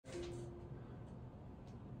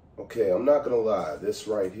Okay, I'm not gonna lie. This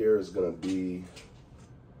right here is gonna be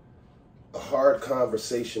a hard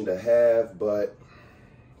conversation to have, but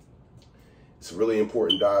it's a really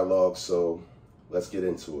important dialogue, so let's get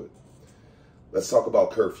into it. Let's talk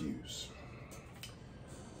about curfews.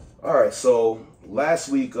 All right, so last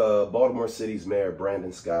week, Baltimore City's Mayor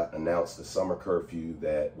Brandon Scott announced a summer curfew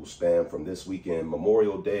that will span from this weekend,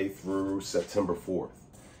 Memorial Day, through September 4th.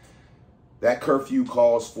 That curfew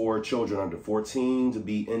calls for children under 14 to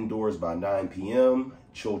be indoors by 9 p.m.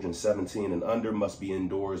 Children 17 and under must be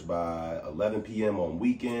indoors by 11 p.m. on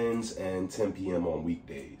weekends and 10 p.m. on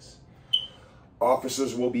weekdays.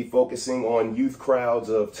 Officers will be focusing on youth crowds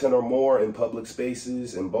of 10 or more in public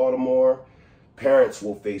spaces in Baltimore. Parents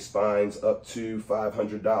will face fines up to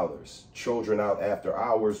 $500. Children out after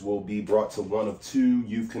hours will be brought to one of 2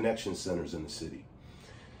 youth connection centers in the city.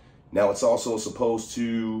 Now, it's also supposed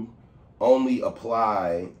to only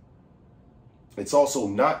apply, it's also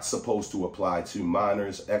not supposed to apply to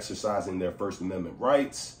minors exercising their First Amendment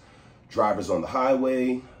rights, drivers on the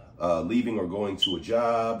highway, leaving or going to a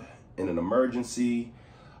job in an emergency,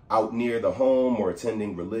 out near the home, or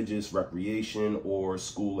attending religious, recreation, or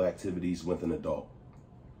school activities with an adult.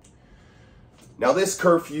 Now, this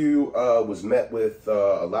curfew was met with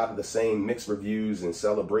a lot of the same mixed reviews and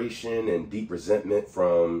celebration and deep resentment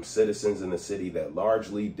from citizens in the city that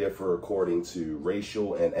largely differ according to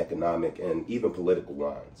racial and economic and even political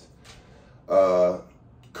lines.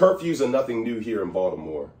 Curfews are nothing new here in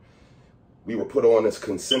Baltimore. We were put on this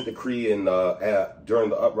consent decree during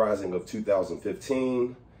the uprising of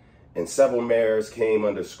 2015, and several mayors came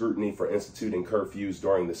under scrutiny for instituting curfews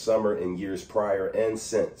during the summer in years prior and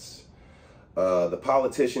since. The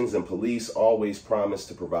politicians and police always promise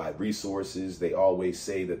to provide resources. They always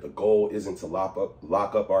say that the goal isn't to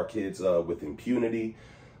lock up our kids with impunity,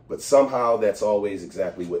 but somehow that's always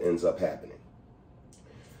exactly what ends up happening.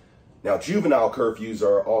 Now, juvenile curfews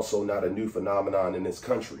are also not a new phenomenon in this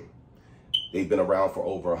country. They've been around for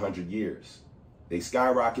over 100 years. They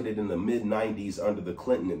skyrocketed in the mid-90s under the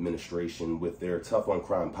Clinton administration with their tough on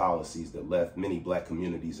crime policies that left many black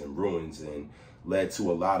communities in ruins and led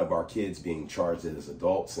to a lot of our kids being charged as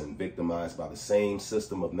adults and victimized by the same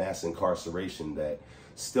system of mass incarceration that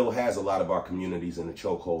still has a lot of our communities in the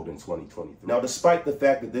chokehold in 2023. Now, despite the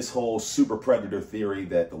fact that this whole super predator theory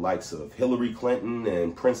that the likes of Hillary Clinton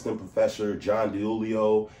and Princeton professor John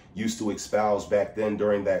DiIulio used to espouse back then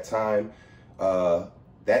during that time,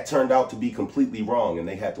 that turned out to be completely wrong, and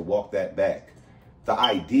they had to walk that back. The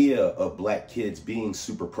idea of black kids being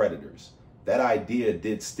super predators, that idea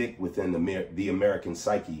did stick within the American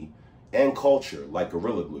psyche and culture like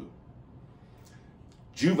Gorilla Glue.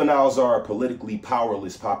 Juveniles are a politically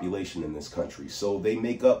powerless population in this country, so they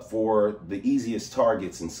make up for the easiest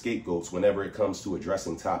targets and scapegoats whenever it comes to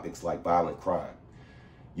addressing topics like violent crime.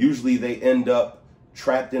 Usually they end up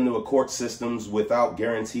trapped into a court systems without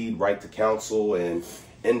guaranteed right to counsel and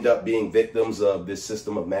end up being victims of this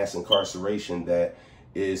system of mass incarceration that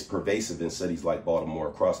is pervasive in cities like Baltimore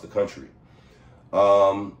across the country.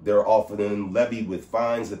 They're often levied with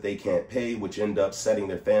fines that they can't pay, which end up setting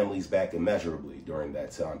their families back immeasurably during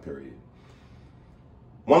that time period.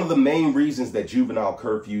 One of the main reasons that juvenile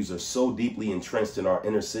curfews are so deeply entrenched in our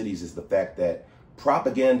inner cities is the fact that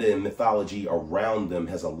propaganda and mythology around them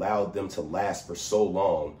has allowed them to last for so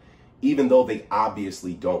long, even though they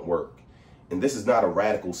obviously don't work. And this is not a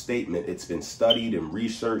radical statement. It's been studied and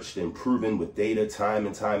researched and proven with data time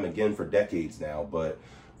and time again for decades now. But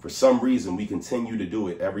for some reason, we continue to do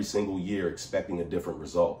it every single year, expecting a different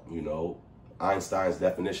result. You know, Einstein's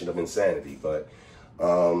definition of insanity. But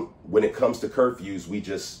when it comes to curfews, we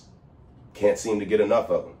just can't seem to get enough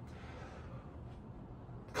of them.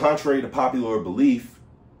 Contrary to popular belief,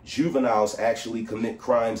 juveniles actually commit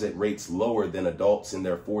crimes at rates lower than adults in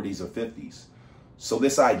their 40s or 50s. So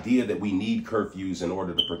this idea that we need curfews in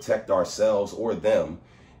order to protect ourselves or them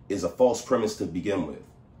is a false premise to begin with.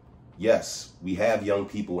 Yes, we have young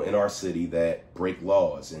people in our city that break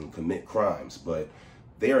laws and commit crimes, but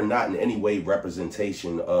they are not in any way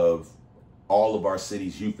representation of all of our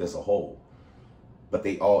city's youth as a whole. But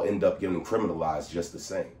they all end up getting criminalized just the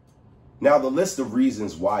same. Now, the list of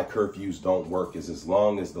reasons why curfews don't work is as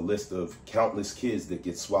long as the list of countless kids that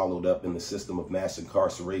get swallowed up in the system of mass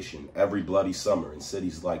incarceration every bloody summer in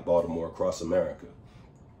cities like Baltimore across America.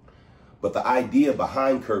 But the idea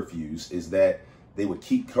behind curfews is that they would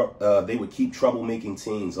keep troublemaking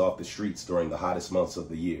teens off the streets during the hottest months of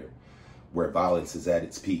the year, where violence is at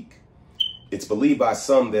its peak. It's believed by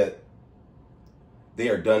some that they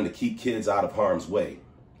are done to keep kids out of harm's way.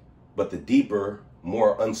 But the deeper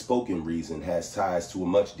more unspoken reason has ties to a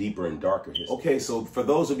much deeper and darker history. Okay, so for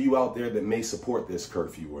those of you out there that may support this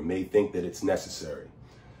curfew or may think that it's necessary,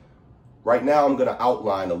 right now I'm going to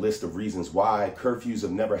outline a list of reasons why curfews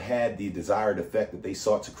have never had the desired effect that they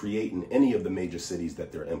sought to create in any of the major cities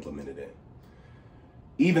that they're implemented in,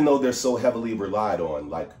 even though they're so heavily relied on,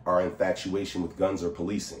 like our infatuation with guns or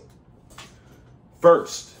policing.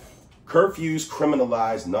 First, curfews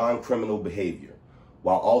criminalize non-criminal behavior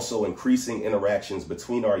while also increasing interactions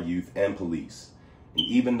between our youth and police. And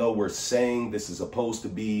even though we're saying this is supposed to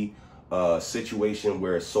be a situation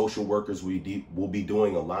where social workers will be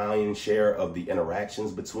doing a lion's share of the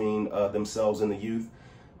interactions between themselves and the youth,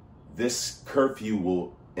 this curfew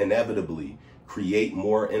will inevitably create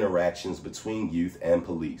more interactions between youth and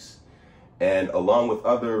police. And along with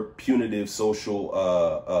other punitive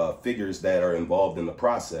social figures that are involved in the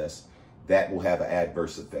process, that will have an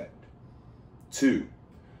adverse effect. 2,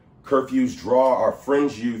 curfews draw our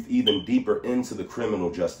fringe youth even deeper into the criminal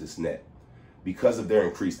justice net because of their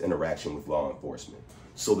increased interaction with law enforcement.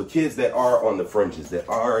 So the kids that are on the fringes, that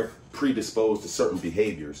are predisposed to certain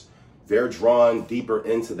behaviors, they're drawn deeper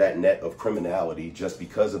into that net of criminality just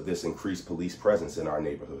because of this increased police presence in our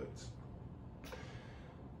neighborhoods.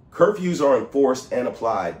 Curfews are enforced and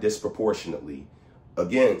applied disproportionately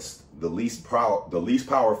against the least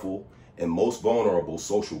powerful and most vulnerable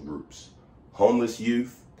social groups: homeless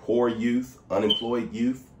youth, poor youth, unemployed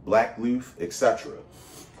youth, black youth, etc.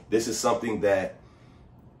 This is something that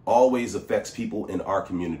always affects people in our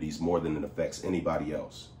communities more than it affects anybody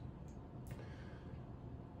else.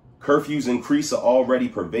 Curfews increase an already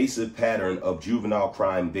pervasive pattern of juvenile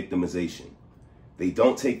crime victimization. They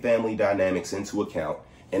don't take family dynamics into account,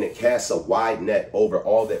 and it casts a wide net over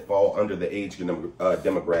all that fall under the age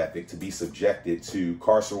demographic to be subjected to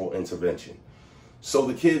carceral intervention. So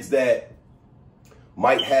the kids that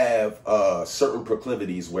might have certain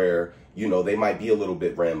proclivities where, you know, they might be a little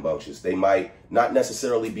bit rambunctious, they might not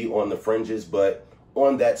necessarily be on the fringes, but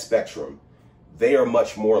on that spectrum, they are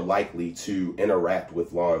much more likely to interact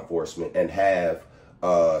with law enforcement and have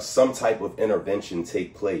some type of intervention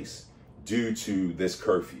take place due to this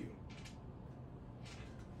curfew.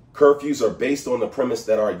 Curfews are based on the premise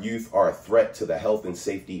that our youth are a threat to the health and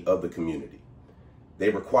safety of the community. They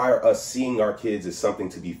require us seeing our kids as something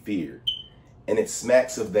to be feared. And it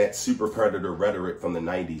smacks of that super predator rhetoric from the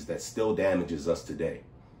 90s that still damages us today.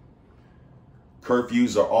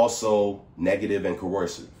 Curfews are also negative and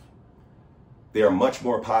coercive. There are much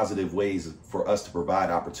more positive ways for us to provide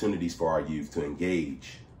opportunities for our youth to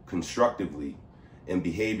engage constructively in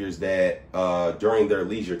behaviors that during their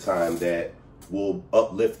leisure time that will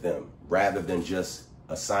uplift them rather than just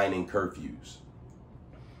assigning curfews.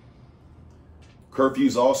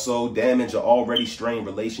 Curfews also damage an already strained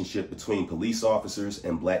relationship between police officers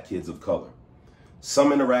and black kids of color.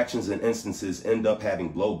 Some interactions and instances end up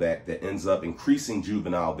having blowback that ends up increasing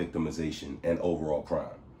juvenile victimization and overall crime.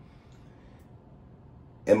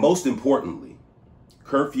 And most importantly,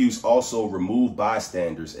 curfews also remove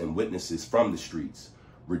bystanders and witnesses from the streets,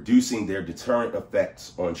 reducing their deterrent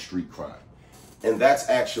effects on street crime. And that's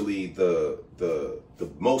actually the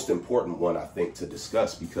most important one, I think, to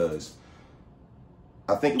discuss, because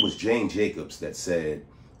I think it was Jane Jacobs that said,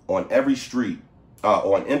 on every street,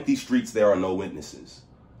 on empty streets, there are no witnesses.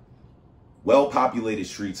 Well-populated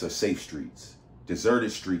streets are safe streets.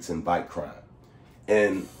 Deserted streets invite crime.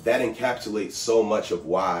 And that encapsulates so much of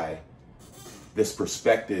why this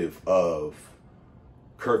perspective of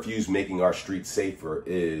curfews making our streets safer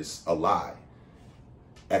is a lie.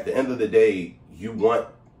 At the end of the day, you want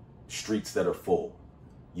streets that are full.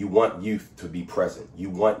 You want youth to be present. You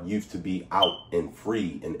want youth to be out and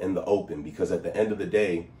free and in the open, because at the end of the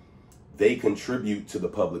day, they contribute to the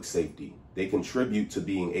public safety. They contribute to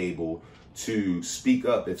being able to speak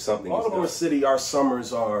up if something is done. Baltimore City, our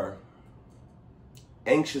summers are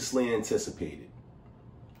anxiously anticipated,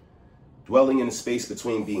 dwelling in the space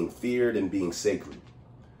between being feared and being sacred.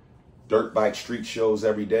 Dirt bike street shows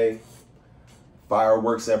every day,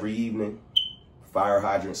 fireworks every evening, fire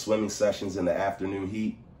hydrant swimming sessions in the afternoon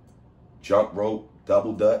heat, jump rope,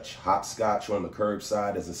 double dutch, hopscotch on the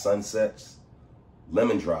curbside as the sun sets,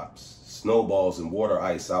 lemon drops, snowballs and water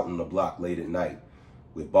ice out on the block late at night,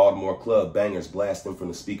 with Baltimore club bangers blasting from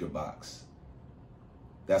the speaker box.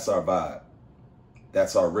 That's our vibe.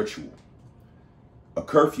 That's our ritual. A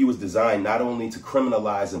curfew is designed not only to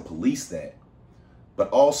criminalize and police that, but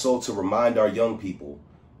also to remind our young people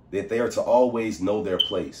that they are to always know their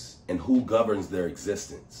place and who governs their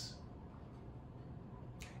existence.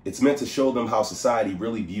 It's meant to show them how society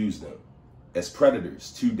really views them, as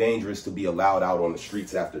predators too dangerous to be allowed out on the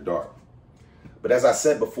streets after dark. But as I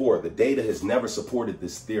said before, the data has never supported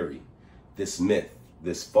this theory, this myth,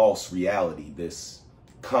 this false reality, this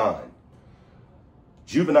con.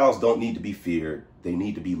 Juveniles don't need to be feared, they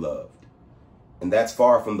need to be loved. And that's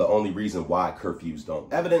far from the only reason why curfews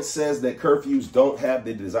don't. Evidence says that curfews don't have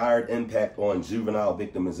the desired impact on juvenile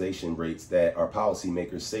victimization rates that our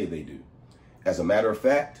policymakers say they do. As a matter of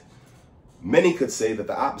fact, many could say that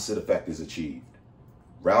the opposite effect is achieved.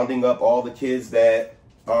 Rounding up all the kids that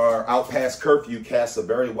are out past curfew casts a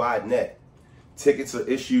very wide net. Tickets are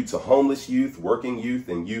issued to homeless youth, working youth,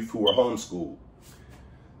 and youth who are homeschooled.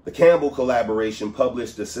 The Campbell collaboration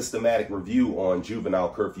published a systematic review on juvenile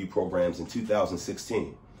curfew programs in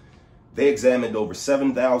 2016. They examined over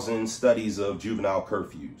 7,000 studies of juvenile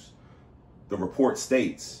curfews. The report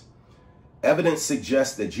states, evidence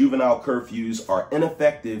suggests that juvenile curfews are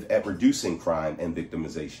ineffective at reducing crime and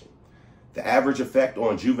victimization. The average effect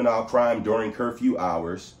on juvenile crime during curfew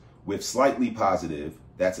hours, with slightly positive,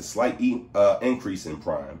 that's a slight increase in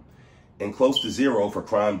crime, and close to zero for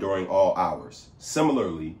crime during all hours.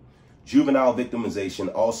 Similarly, juvenile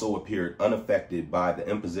victimization also appeared unaffected by the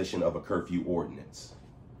imposition of a curfew ordinance.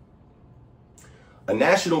 A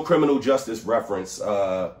National Criminal Justice Reference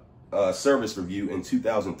Service review in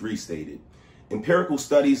 2003 stated, empirical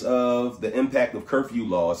studies of the impact of curfew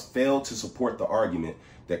laws failed to support the argument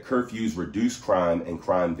that curfews reduce crime and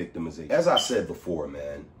crime victimization. As I said before,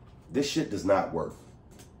 man, this shit does not work.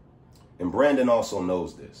 And Brandon also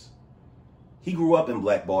knows this. He grew up in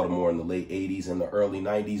Black Baltimore in the late 80s and the early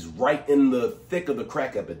 90s, right in the thick of the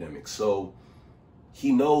crack epidemic. So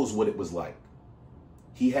he knows what it was like.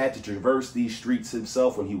 He had to traverse these streets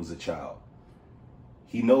himself when he was a child.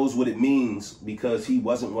 He knows what it means because he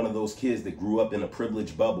wasn't one of those kids that grew up in a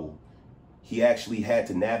privileged bubble. He actually had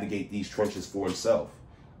to navigate these trenches for himself,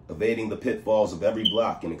 evading the pitfalls of every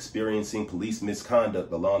block and experiencing police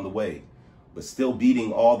misconduct along the way, but still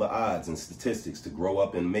beating all the odds and statistics to grow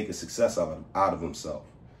up and make a success out of himself.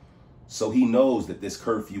 So he knows that this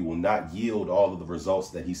curfew will not yield all of the results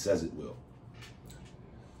that he says it will.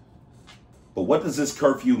 But what does this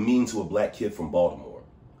curfew mean to a black kid from Baltimore?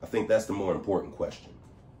 I think that's the more important question.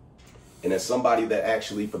 And as somebody that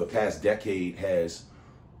actually for the past decade has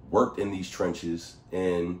worked in these trenches,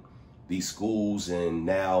 in these schools, and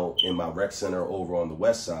now in my rec center over on the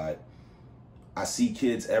west side, I see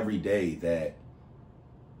kids every day that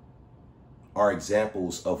are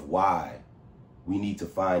examples of why we need to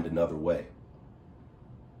find another way.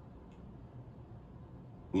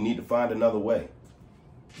 We need to find another way,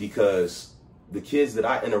 because the kids that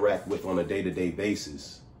I interact with on a day-to-day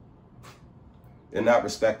basis, they're not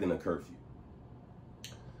respecting a curfew.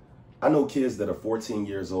 I know kids that are 14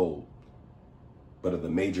 years old, but are the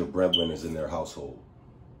major breadwinners in their household.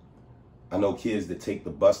 I know kids that take the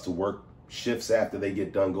bus to work shifts after they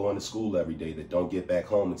get done going to school every day that don't get back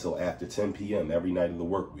home until after 10 p.m. every night of the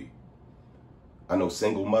work week. I know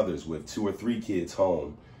single mothers with 2 or 3 kids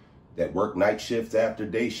home that work night shifts after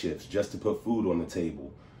day shifts just to put food on the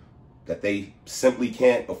table, that they simply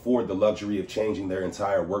can't afford the luxury of changing their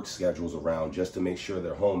entire work schedules around just to make sure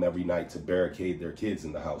they're home every night to barricade their kids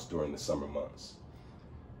in the house during the summer months.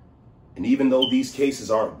 And even though these cases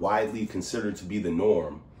aren't widely considered to be the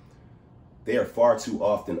norm, they are far too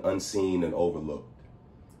often unseen and overlooked.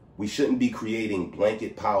 We shouldn't be creating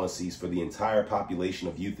blanket policies for the entire population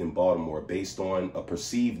of youth in Baltimore based on a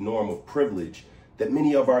perceived norm of privilege that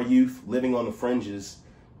many of our youth living on the fringes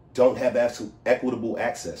don't have equitable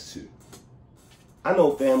access to. I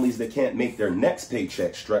know families that can't make their next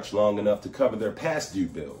paycheck stretch long enough to cover their past due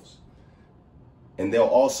bills. And they'll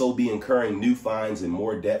also be incurring new fines and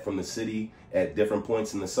more debt from the city at different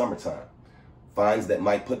points in the summertime. Fines that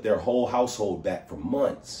might put their whole household back for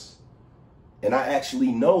months. And I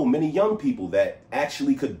actually know many young people that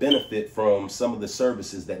actually could benefit from some of the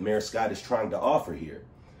services that Mayor Scott is trying to offer here.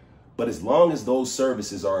 But as long as those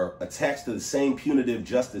services are attached to the same punitive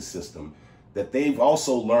justice system that they've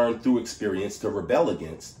also learned through experience to rebel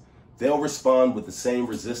against, they'll respond with the same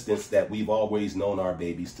resistance that we've always known our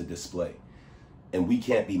babies to display. And we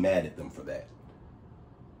can't be mad at them for that.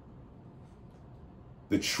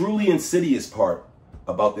 The truly insidious part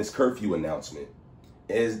about this curfew announcement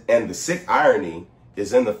is, and the sick irony,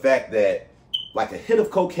 is in the fact that, like a hit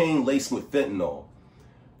of cocaine laced with fentanyl,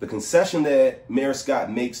 the concession that Mayor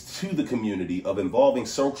Scott makes to the community of involving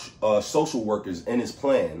social workers in his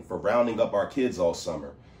plan for rounding up our kids all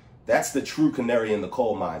summer, that's the true canary in the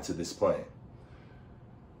coal mine to this plan.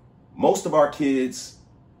 Most of our kids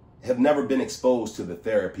have never been exposed to the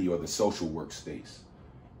therapy or the social work space.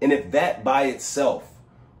 And if that by itself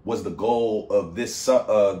was the goal of this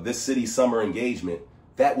city's summer engagement,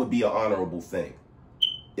 that would be an honorable thing.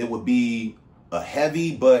 It would be a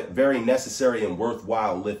heavy but very necessary and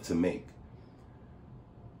worthwhile lift to make.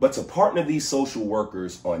 But to partner these social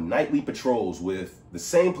workers on nightly patrols with the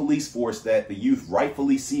same police force that the youth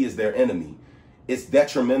rightfully see as their enemy, it's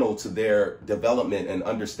detrimental to their development and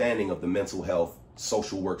understanding of the mental health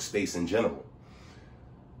social work space in general.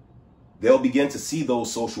 They'll begin to see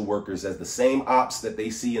those social workers as the same ops that they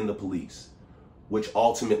see in the police, which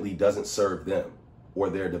ultimately doesn't serve them or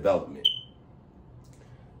their development.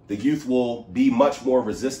 The youth will be much more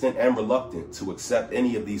resistant and reluctant to accept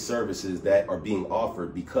any of these services that are being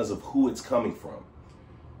offered because of who it's coming from.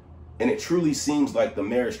 And it truly seems like the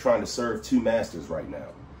mayor is trying to serve two masters right now.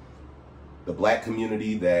 The Black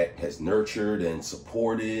community that has nurtured and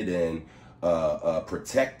supported and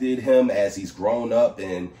protected him as he's grown up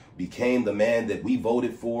and became the man that we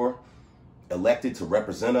voted for, elected to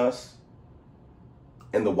represent us.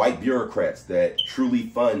 And the white bureaucrats that truly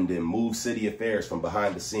fund and move city affairs from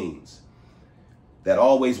behind the scenes, that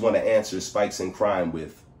always want to answer spikes in crime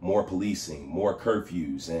with more policing, more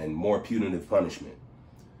curfews, and more punitive punishment,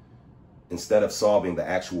 instead of solving the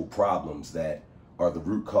actual problems that are the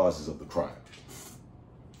root causes of the crime.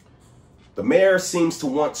 The mayor seems to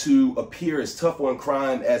want to appear as tough on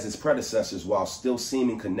crime as his predecessors while still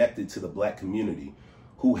seeming connected to the Black community,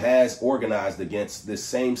 who has organized against this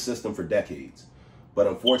same system for decades. But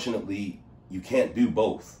unfortunately, you can't do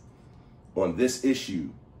both. On this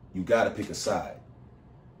issue, you got to pick a side.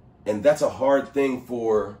 And that's a hard thing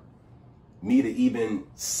for me to even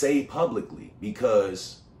say publicly,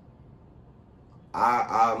 because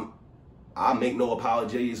I make no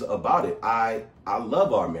apologies about it. I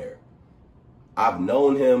love our mayor. I've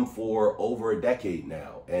known him for over a decade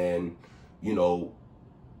now. And, you know,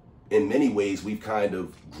 in many ways, we've kind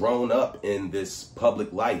of grown up in this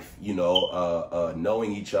public life, you know,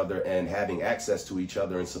 knowing each other and having access to each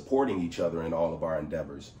other and supporting each other in all of our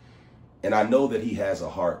endeavors. And I know that he has a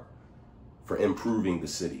heart for improving the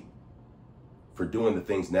city, for doing the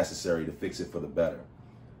things necessary to fix it for the better.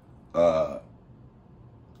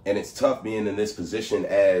 And it's tough being in this position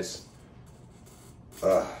as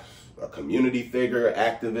a community figure,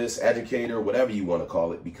 activist, educator, whatever you want to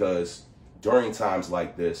call it, because during times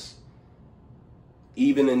like this,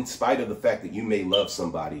 even in spite of the fact that you may love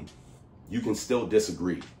somebody, you can still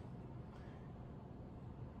disagree.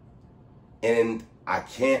 And I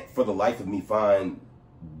can't for the life of me find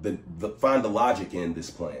the logic in this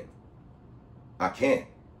plan. I can't.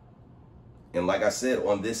 And like I said,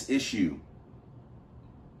 on this issue,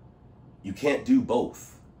 you can't do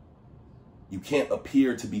both. You can't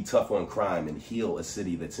appear to be tough on crime and heal a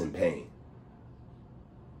city that's in pain.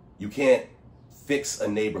 You can't fix a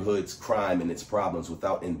neighborhood's crime and its problems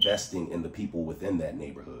without investing in the people within that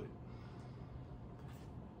neighborhood.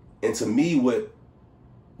 And to me,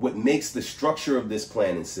 what makes the structure of this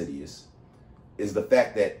plan insidious is the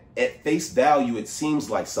fact that at face value, it seems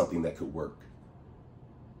like something that could work.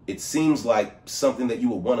 It seems like something that you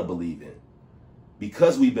would want to believe in,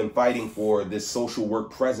 because we've been fighting for this social work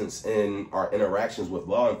presence in our interactions with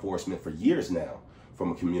law enforcement for years now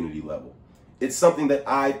from a community level. It's something that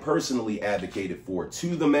I personally advocated for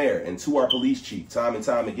to the mayor and to our police chief time and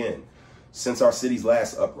time again since our city's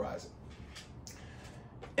last uprising.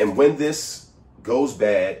 And when this goes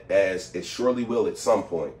bad, as it surely will at some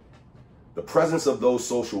point, the presence of those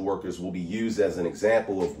social workers will be used as an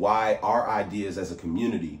example of why our ideas as a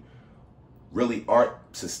community really aren't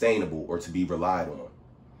sustainable or to be relied on.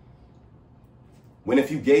 When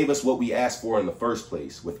if you gave us what we asked for in the first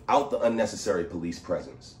place without the unnecessary police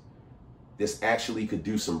presence, this actually could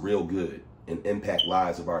do some real good and impact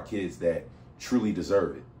lives of our kids that truly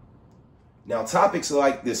deserve it. Now, topics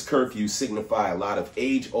like this curfew signify a lot of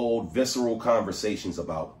age-old, visceral conversations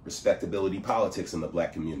about respectability politics in the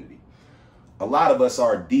Black community. A lot of us,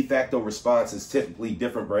 our de facto response is typically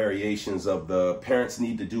different variations of the parents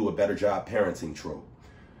need to do a better job parenting trope.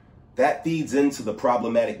 That feeds into the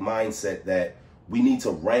problematic mindset that we need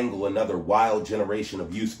to wrangle another wild generation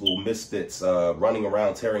of useful misfits running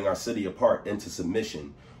around tearing our city apart into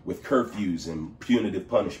submission with curfews and punitive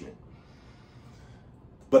punishment.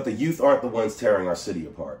 But the youth aren't the ones tearing our city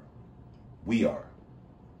apart. We are.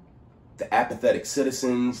 The apathetic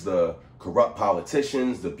citizens, the corrupt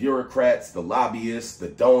politicians, the bureaucrats, the lobbyists, the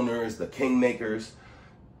donors, the kingmakers,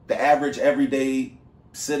 the average everyday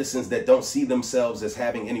citizens that don't see themselves as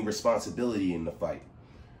having any responsibility in the fight.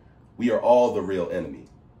 We are all the real enemy,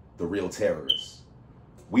 the real terrorists.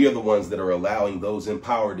 We are the ones that are allowing those in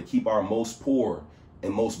power to keep our most poor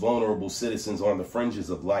and most vulnerable citizens on the fringes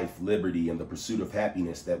of life, liberty, and the pursuit of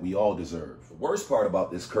happiness that we all deserve. The worst part about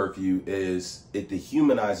this curfew is it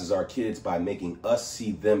dehumanizes our kids by making us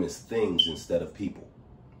see them as things instead of people.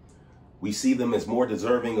 We see them as more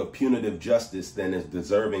deserving of punitive justice than as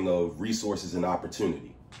deserving of resources and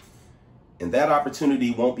opportunity. And that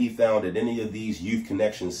opportunity won't be found at any of these youth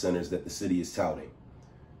connection centers that the city is touting.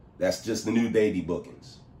 That's just the new baby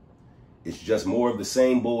bookings. It's just more of the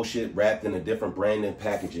same bullshit wrapped in a different brand and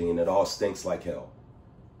packaging, and it all stinks like hell.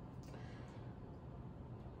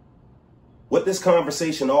 What this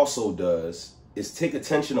conversation also does is take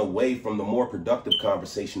attention away from the more productive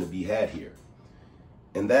conversation to be had here.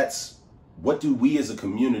 And that's, what do we as a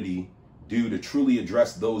community do to truly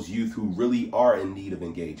address those youth who really are in need of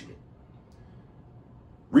engagement?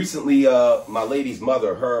 Recently, my lady's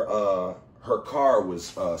mother, her car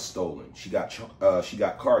was stolen. She got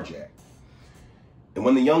carjacked. And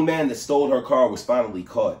when the young man that stole her car was finally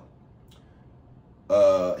caught,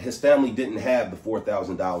 his family didn't have the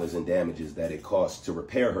 $4,000 in damages that it cost to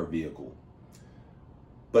repair her vehicle.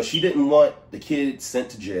 But she didn't want the kid sent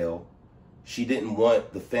to jail. She didn't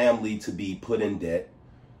want the family to be put in debt.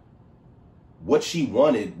 What she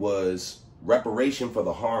wanted was reparation for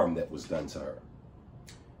the harm that was done to her.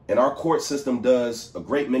 And our court system does a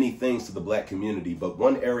great many things to the black community, but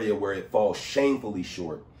one area where it falls shamefully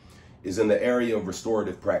short is in the area of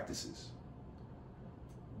restorative practices.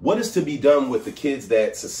 What is to be done with the kids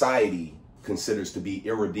that society considers to be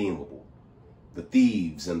irredeemable? The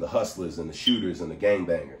thieves and the hustlers and the shooters and the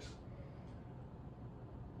gangbangers.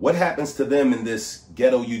 What happens to them in this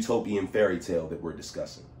ghetto utopian fairy tale that we're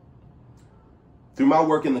discussing? Through my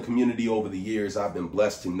work in the community over the years, I've been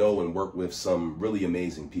blessed to know and work with some really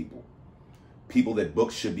amazing people. People that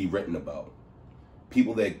books should be written about.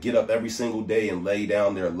 People that get up every single day and lay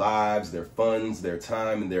down their lives, their funds, their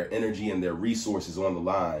time, and their energy and their resources on the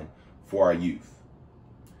line for our youth.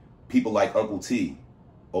 People like Uncle T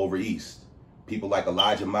over East. People like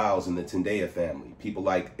Elijah Miles and the Tendea family. People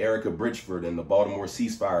like Erica Bridgeford and the Baltimore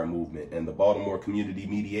Ceasefire Movement and the Baltimore Community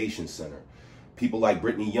Mediation Center. People like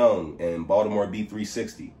Brittany Young and Baltimore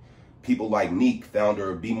B360. People like Neek, founder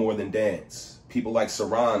of Be More Than Dance. People like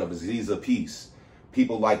Saran of Aziza Peace.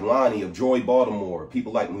 People like Lonnie of Joy Baltimore.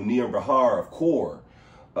 People like Munir Bahar of CORE.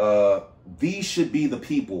 These should be the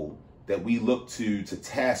people that we look to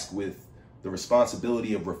task with the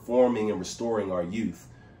responsibility of reforming and restoring our youth,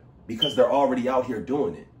 because they're already out here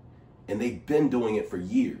doing it. And they've been doing it for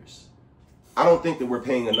years. I don't think that we're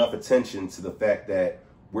paying enough attention to the fact that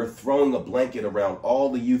we're throwing a blanket around all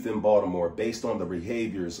the youth in Baltimore based on the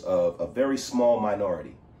behaviors of a very small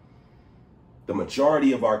minority. The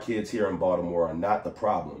majority of our kids here in Baltimore are not the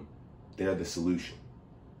problem. They're the solution.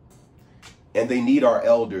 And they need our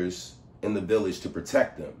elders in the village to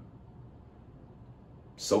protect them.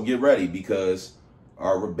 So get ready, because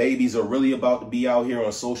our babies are really about to be out here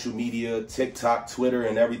on social media, TikTok, Twitter,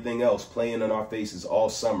 and everything else, playing in our faces all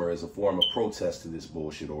summer as a form of protest to this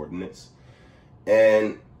bullshit ordinance.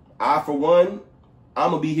 And I, for one,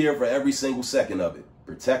 I'm going to be here for every single second of it,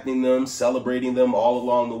 protecting them, celebrating them all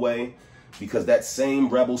along the way, because that same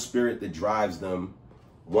rebel spirit that drives them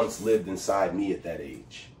once lived inside me at that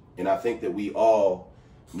age. And I think that we all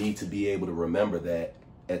need to be able to remember that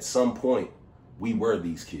at some point we were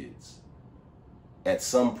these kids. At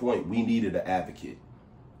some point we needed an advocate.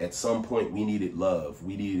 At some point we needed love.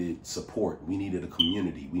 We needed support. We needed a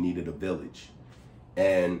community. We needed a village.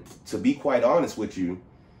 And to be quite honest with you,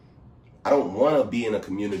 I don't want to be in a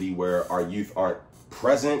community where our youth aren't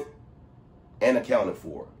present and accounted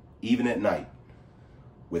for, even at night.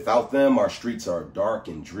 Without them, our streets are dark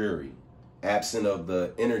and dreary, absent of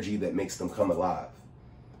the energy that makes them come alive.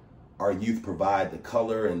 Our youth provide the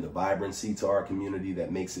color and the vibrancy to our community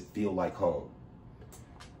that makes it feel like home.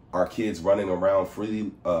 Our kids running around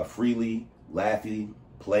freely, laughing,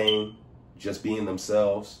 playing, just being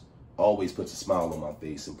themselves, always puts a smile on my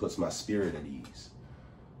face and puts my spirit at ease.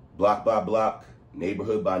 Block by block,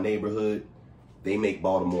 neighborhood by neighborhood, they make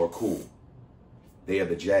Baltimore cool. They are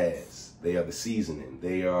the jazz. They are the seasoning.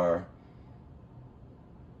 They are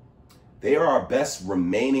our best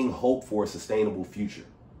remaining hope for a sustainable future.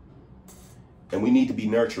 And we need to be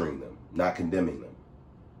nurturing them, not condemning them.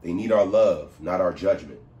 They need our love, not our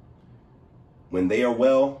judgment. When they are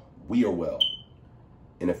well, we are well.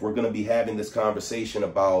 And if we're going to be having this conversation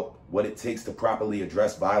about what it takes to properly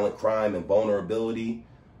address violent crime and vulnerability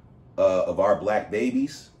of our black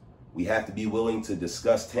babies, we have to be willing to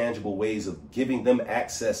discuss tangible ways of giving them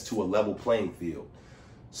access to a level playing field,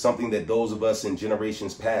 something that those of us in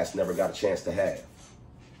generations past never got a chance to have.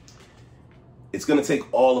 It's going to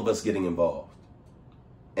take all of us getting involved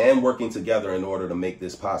and working together in order to make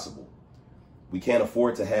this possible. We can't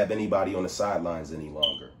afford to have anybody on the sidelines any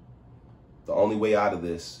longer. The only way out of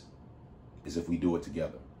this is if we do it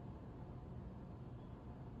together.